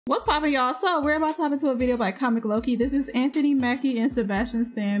What's poppin', y'all? So we're about to hop into a video by Comic Loki. This is Anthony Mackie and Sebastian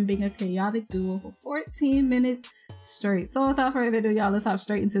Stan being a chaotic duo for 14 minutes straight. So without further ado, y'all, let's hop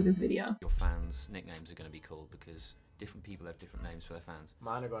straight into this video. Your fans' nicknames are going to be called because different people have different names for their fans.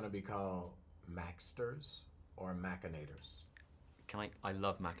 Mine are going to be called Maxsters or Machinators. I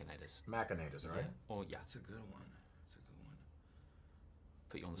love Machinators. Machinators, right? Yeah. Or yeah, That's a good one. That's a good one.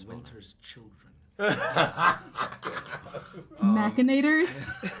 Put you on the spot. Winter's Children. Machinators.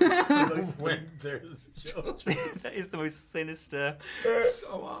 Winter's Children. That is the most sinister.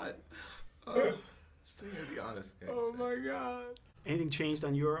 So odd. Just to hear the honest answer. Oh my God. Anything changed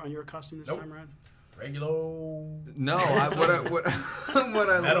on your costume this time around? Regular. No,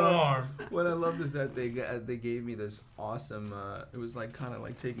 what I loved is that they gave me this awesome. It was like kind of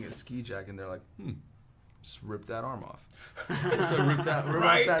like taking a ski jacket, and they're like, just rip that arm off. So rip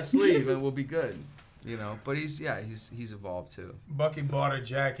off that sleeve, and we'll be good. You know, but he's evolved too. Bucky bought a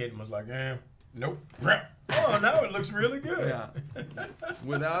jacket and was like, nope. Oh, now it looks really good. Yeah.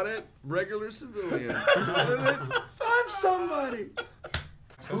 Without it, regular civilian. With it, I'm somebody.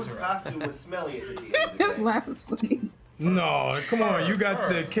 Whose costume was smelly at the end of the His day? laugh is funny. No, come on, you got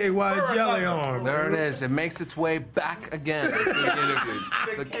the KY jelly on. There it is. It makes its way back again in the interviews.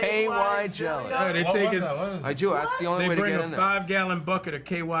 The KY jelly. Yeah, they take it. I do. That's the only way to They get bring in a there. 5-gallon bucket of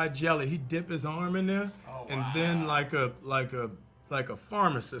KY jelly. He dip his arm in there, and then like a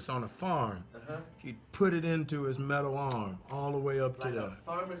pharmacist on a farm, he'd put it into his metal arm all the way up to Like the. a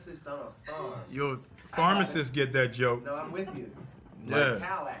pharmacist on a farm. Your pharmacists get that joke. No, I'm with you. Yeah.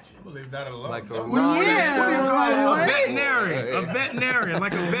 Cow action. Leave that alone. Like a Yeah, a veterinarian,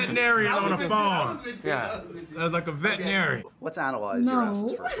 like a veterinarian on a farm. Yeah. That's like a veterinarian. Let's analyze your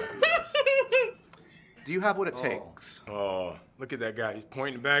assets for a second. Do you have what it takes? Oh, look at that guy. He's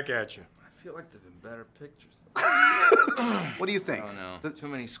pointing back at you. I feel like there've been better pictures. What do you think? Oh no. Too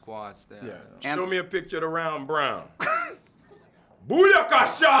many squats there. Yeah. And- Show me a picture of the round brown.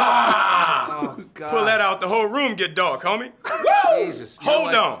 Booyakasha! Oh God. Pull that out, the whole room get dark, homie. Jesus.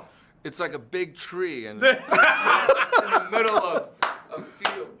 Hold on. It's like a big tree in the middle of a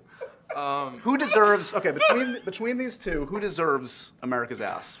field. Who deserves? Okay, between these two, who deserves America's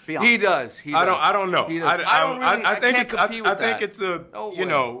ass? Be honest. He does. He does. I don't know. He does. I think can't compete with that. it's a No you way.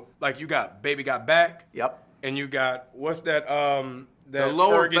 know, like you got Baby Got Back. Yep. And you got what's that The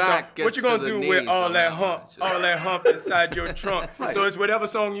lower Fergie song? back gets What you gonna to the do with knees all on that that hump inside your trunk? Right. So it's whatever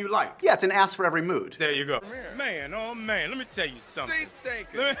song you like. Yeah, it's an ass for every mood. There you go. Man, oh man, let me tell you something. Seat's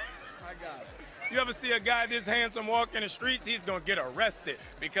taken. Let me- I got it. You ever see a guy this handsome walk in the streets? He's gonna get arrested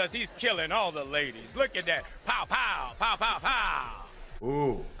because he's killing all the ladies. Look at that. Pow, pow, pow, pow, pow.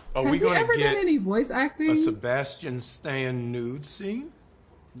 Ooh. Are we Has he gonna ever get done any voice acting? a Sebastian Stan nude scene?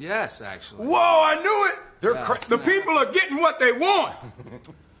 Yes, actually. Whoa, I knew it! The gonna people are getting what they want.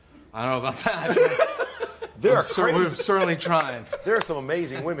 I don't know about that. We're certainly trying. There are some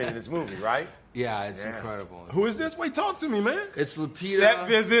amazing women in this movie, right? Yeah, it's incredible. Who is this? Wait, talk to me, man. It's Lupita. Set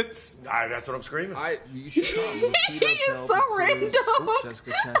visits. That's what I'm screaming. You should come. Lupita. He is so Penelope Cruz, random.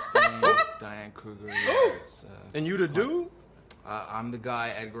 Jessica Chastain, Diane Kruger. Yes, And you the dude? I'm the guy.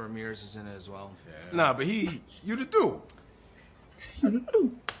 Edgar Ramirez is in it as well. Nah, but you the dude.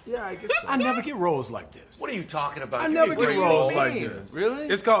 Yeah, I guess so. I never get roles like this. What are you talking about? I Give never me a get break. roles What do you like mean? this. Really?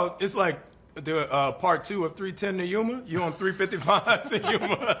 It's like the part 2 of 310 to Yuma. You on 355 to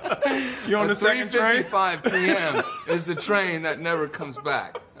Yuma. You on the second train? 3:55 p.m. is the train that never comes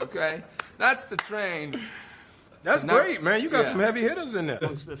back. Okay, that's the train. That's So now- great, man. You got yeah. some heavy hitters in there.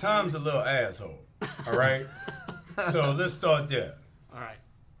 Tom's a little asshole. All right. So let's start there.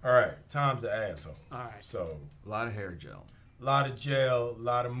 All right. Tom's an asshole. All right. So A lot of hair gel. a lot of gel, a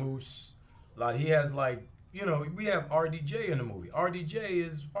lot of mousse, he has like, you know, we have RDJ in the movie. RDJ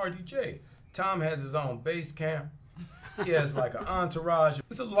is RDJ. Tom has his own base camp. He has like an entourage.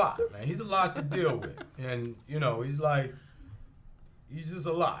 It's a lot, man. He's a lot to deal with. And, you know, he's just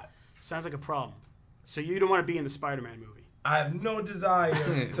a lot. Sounds like a problem. So you don't want to be in the Spider-Man movie? I have no desire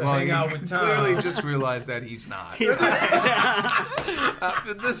to hang out with Tom. Clearly just realized that he's not.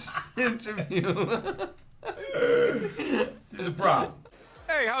 After this interview. It's a problem.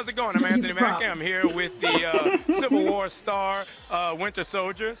 Hey, how's it going? I'm He's Anthony a problem. Mackie. I'm here with the Civil War star, Winter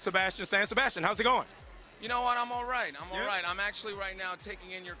Soldier, Sebastian Stan. Sebastian, how's it going? You know what? I'm all right. I'm all Yeah? right. I'm actually right now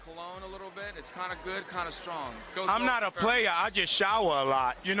taking in your cologne a little bit. It's kind of good, kind of strong. I'm not a player. I just shower a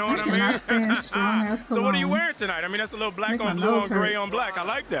lot. You know what I And mean? I stand strong as So what are you cologne. wearing tonight? I mean, that's a little black Make my on blue nose and gray hurt. on black. I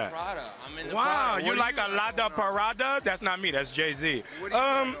like that. Prada. I'm in the Wow, Prada. you What like do a Lada Parada? That's not me, that's Jay-Z. What do you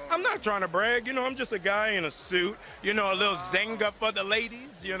got I'm not trying to brag, you know, I'm just a guy in a suit, you know, a little zenga for the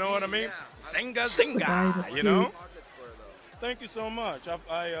ladies, you know what I mean? Yeah. Zenga, Just a guy in a zenga, you suit. know? Thank you so much.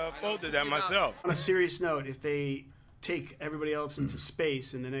 I folded that myself. On a serious note, if they take everybody else into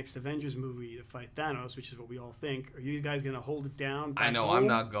space in the next Avengers movie to fight Thanos, which is what we all think, are you guys going to hold it down? I know, home? I'm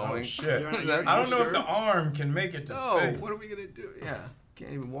not going. Oh, shit. Not, I don't know if the arm can make it to space. What are we going to do? Yeah.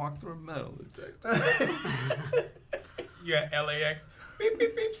 Can't even walk through a metal detector. Yeah, LAX. Beep,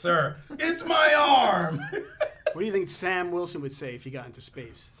 beep, beep, sir. It's my arm. What do you think Sam Wilson would say if he got into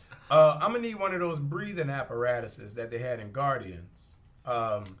space? I'm going to need one of those breathing apparatuses that they had in Guardians.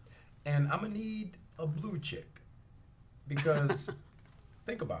 And I'm going to need a blue chick. Because,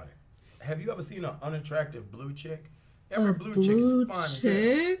 think about it. Have you ever seen an unattractive blue chick? Every blue chick is fine as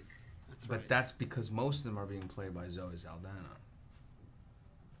hell. That's But right. that's because most of them are being played by Zoe Saldana.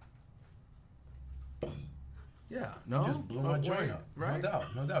 Yeah, no? Just blew my joint up. Right? No doubt,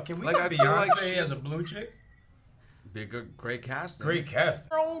 no doubt. Can we Like, get I feel Beyonce like she's- as a blue chick? Be a good, great casting. Great casting.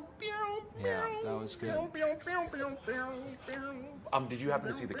 Yeah, that was good. Did you happen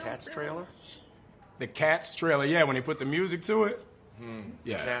to see the Cats trailer? The Cats trailer, yeah, when they put the music to it.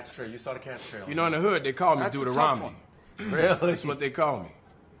 Yeah. Cats trailer. You saw the Cats trailer? You know, in the hood, they call me That's a tough Deuteronomy. one. Really? That's what they call me.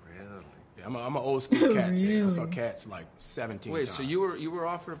 Really? Yeah, I'm an old school Cats head. I saw Really? Cats like 17 Wait, times. so you were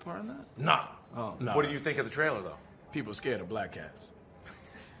offered a part in that? Nah. Oh. Nah. What do you think of the trailer, though? People scared of black cats.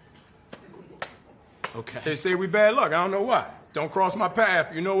 Okay. They say we bad luck. I don't know why. Don't cross my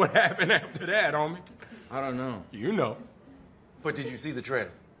path. You know what happened after that, homie. I don't know. You know. But did you see the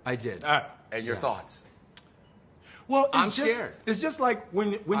trailer? I did. And your thoughts? Well, I'm scared. It's just like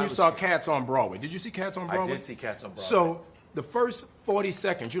when you was saw scared. Cats on Broadway. Did you see Cats on Broadway? I did see Cats on Broadway. So the first 40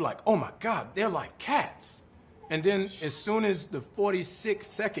 seconds, you're like, oh my God, they're like cats. And then as soon as the 46th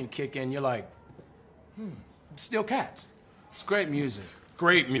second kick in, you're like, still cats. It's great music.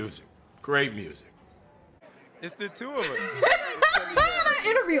 Great music. Great music. It's the two of us. That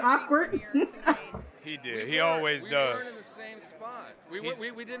interview awkward. He did. He always does. We weren't in the same spot.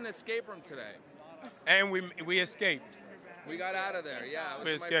 We didn't escape room today. And we escaped. We got out of there. Yeah, it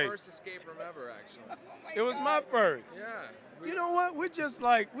We was my escaped. first escape room ever, actually. It was my first. Yeah. You know what? We're just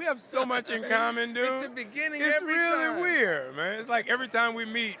like, we have so much in common, dude. It's a beginning It's every really time. weird, man. It's like every time we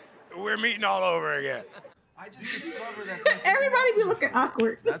meet, we're meeting all over again. I just discovered that. Everybody be looking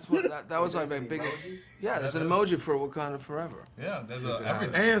awkward. That's what that was like my biggest. Yeah, there's an emoji for Wakanda Forever. Yeah, there's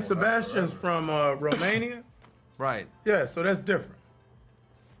everything. And Sebastian's from Romania. Right. Yeah, so that's different.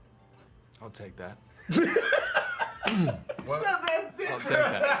 I'll take that. I'll take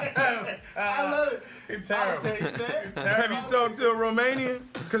that. I love it. It's terrible. Have you talked to a Romanian?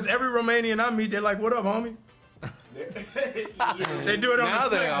 Because every Romanian I meet, they're like, what up, homie? They do it on Now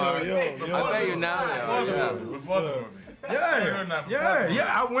the they stick, are. though. I bet you now they are. Yeah.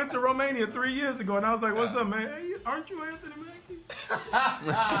 Yeah. I went to Romania 3 years ago, and I was like, what's up, man? Hey, aren't you Anthony Mackie?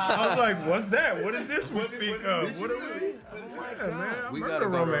 I was like, what's that? What is this we speak of? What are we? Yeah, man. I We murder gotta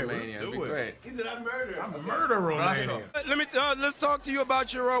go to Romania. Romania. It'd be great. He said, I'm murder Romania. Let's talk to you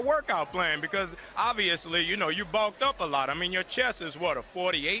about your workout plan, because obviously, you know, you bulked up a lot. I mean, your chest is what, a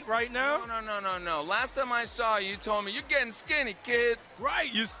 48 right now? No. Last time I saw you, you told me you're getting skinny, kid.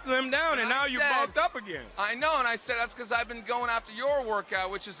 Right, you slimmed down and now you bulked up again. I know, and I said that's because I've been going after your workout,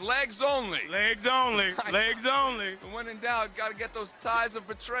 which is legs only. Legs only, legs only. And when in doubt, gotta get those thighs of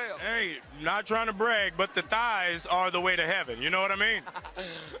betrayal. Hey, not trying to brag, but the thighs are the way to heaven. You know what I mean?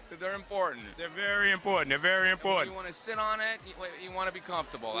 They're important. They're very important. They're very important. You want to sit on it, you want to be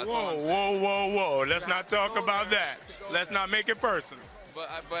comfortable. That's all Whoa, I'm saying. whoa. Let's not talk about that. Let's not make it personal.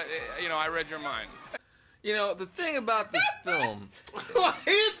 But you know, I read your mind. You know, the thing about this film Why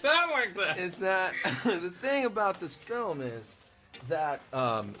you sound like that? is that the thing about this film is that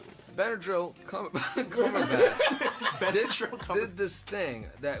Benadryl Cumberbatch did this thing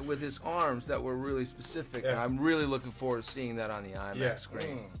that with his arms that were really specific, and I'm really looking forward to seeing that on the IMAX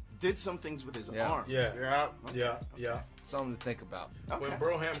screen. Did some things with his Yeah. arms. Yeah. Something to think about. Okay. When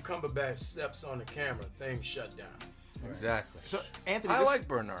Broham Cumberbatch steps on the camera, things shut down. Exactly. So, Anthony, I like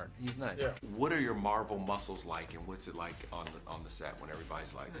Bernard. He's nice. Yeah. What are your Marvel muscles like, and what's it like on the set when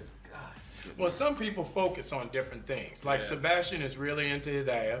everybody's like, Well, some people focus on different things. Like Sebastian is really into his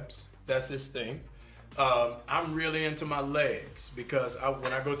abs. That's his thing. I'm really into my legs because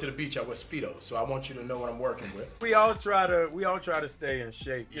when I go to the beach, I wear Speedos, so I want you to know what I'm working with. We all try to stay in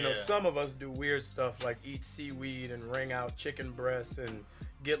shape. You know, some of us do weird stuff like eat seaweed and wring out chicken breasts and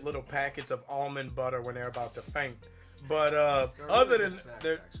get little packets of almond butter when they're about to faint. But other than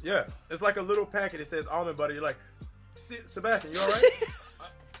that, yeah, it's like a little packet that says almond butter. You're like, Sebastian, you all right?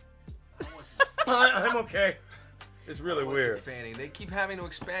 I'm okay. It's really I wasn't weird. fanning. They keep having to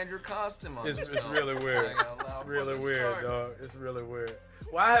expand your costume on It's this film. really weird. Crying out loud It's from really the weird, start. dog. It's really weird.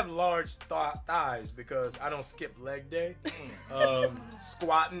 Well, I have large thighs because I don't skip leg day.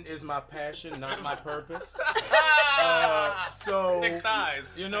 Squatting is my passion, not my purpose. So Thick thighs.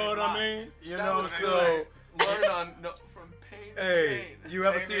 you know what I mean? You That know, was so Learn on from pain to hey, pain. you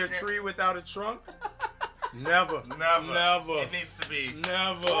ever see a tree without a trunk? Never. Never. It needs to be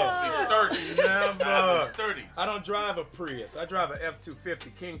Never. sturdy. Never. Sturdy. I don't drive a Prius. I drive a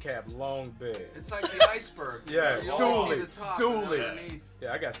F-250 King Cab long bed. It's like the iceberg. Yeah, you only see dually, the top. dually. And underneath.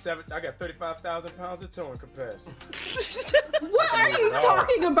 Yeah, I got 35,000 pounds of towing capacity. What are you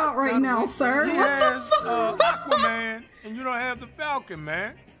talking about right now, sir? What the fuck? Aquaman, and you don't have the Falcon,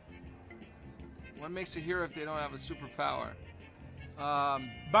 man. What makes a hero if they don't have a superpower?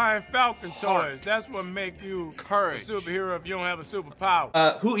 Buying Falcon Heart. toys, that's what make you Courage. a superhero if you don't have a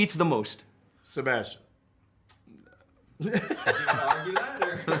superpower. Who eats the most? Sebastian. Argue that,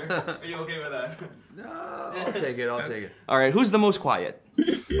 or are you okay with that? No, I'll take it. I'll take it. All right, who's the most quiet?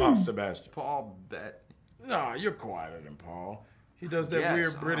 Oh, Sebastian. Paul Bet. No, you're quieter than Paul. He does that Yes,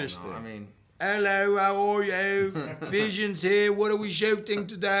 weird I British don't know. thing. I mean, Hello, how are you? Vision's here. What are we shooting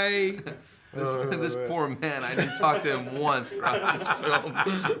today? this poor man. I didn't talk to him once throughout this film.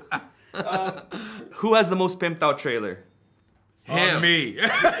 Who has the most pimped out trailer? Him. Me. You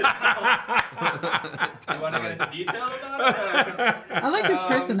want to get into detail about it? I like his Team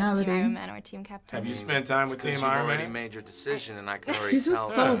personality. Iron Man or Team Captain? Have you spent time with Because Team you've Iron already Man? made your decision, and I can already He's just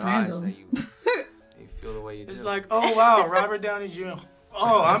tell so in your eyes random. that you feel the way you do. It's like, oh wow, Robert Downey Jr.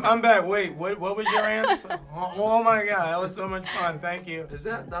 Oh, I'm back. Wait, what was your answer? Oh my God, that was so much fun. Thank you. Is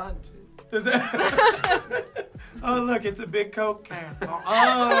that not? Is that- oh look, it's a big Coke can.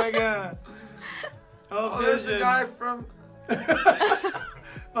 Oh my God. Oh, Oh, there's a Vision. guy from.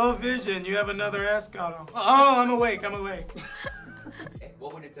 Oh, Vision, you have another ascot on. Oh, I'm awake. I'm awake.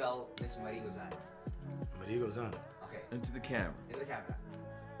 What would you tell Miss Marie Lozano? Marie Lozano, Okay, Into the camera. into the camera.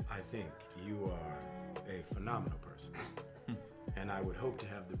 I think you are a phenomenal person. And I would hope to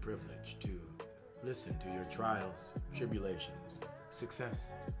have the privilege to listen to your trials, tribulations,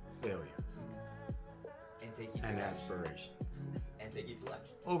 success, failures, And take you to and lunch. aspirations And take you to lunch.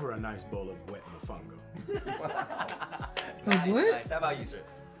 over a nice bowl of wet mofongo. Nice, what? nice. How about you, sir?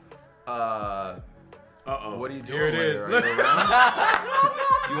 Uh-oh. What are you doing Here it later? is. Are you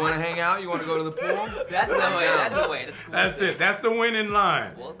around? You want to hang out? You want to go to the pool? That's the way. That's the way. That's cool. That's sir. it. That's the winning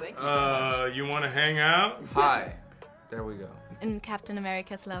line. Well, thank you so much. You want to hang out? Hi. There we go. In Captain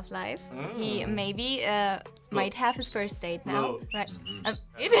America's Love Life, he maybe might have his first date now, Little- right?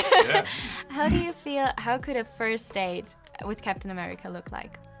 Yeah. How do you feel? How could a first date with Captain America look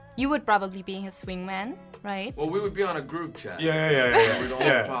like? You would probably be his swingman, right? Well, we would be on a group chat. Yeah. We'd all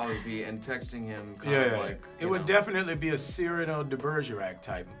Yeah. probably be and texting him kind Yeah, of like. it you would know. definitely be a Cyrano de Bergerac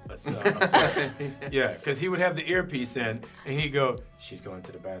type affair. Yeah, because he would have the earpiece in, and he'd go, "She's going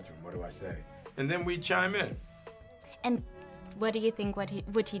to the bathroom. What do I say?" And then we'd chime in. And what do you think? Would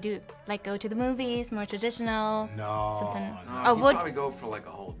he do? Like go to the movies, more traditional? No. Something. no. Oh, He'd would probably go for like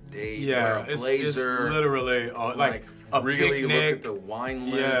a whole date. Yeah, wear a it's blazer. literally like a really picnic. look at the wine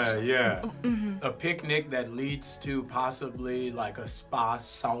list. Yeah. A picnic that leads to possibly like a spa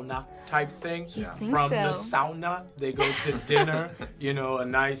sauna type thing. You think From so? the sauna, they go to dinner. You know, a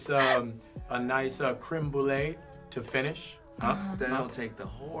nice creme brulee to finish. Huh? Then he'll take the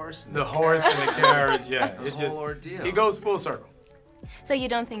horse. And The horse and the carriage. Yeah, The it whole just ordeal. he goes full circle. So you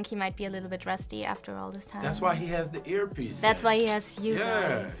don't think he might be a little bit rusty after all this time? That's why he has the earpiece. That's in. why he has you Yeah,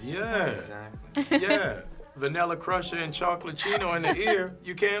 guys. yeah, Exactly. yeah. Vanilla Crusher and Chocolate-Chino in the ear,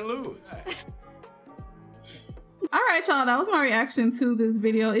 you can't lose. All right, y'all, that was my reaction to this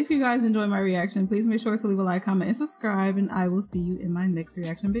video. If you guys enjoyed my reaction, please make sure to leave a like, comment, and subscribe, and I will see you in my next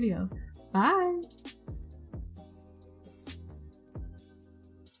reaction video. Bye.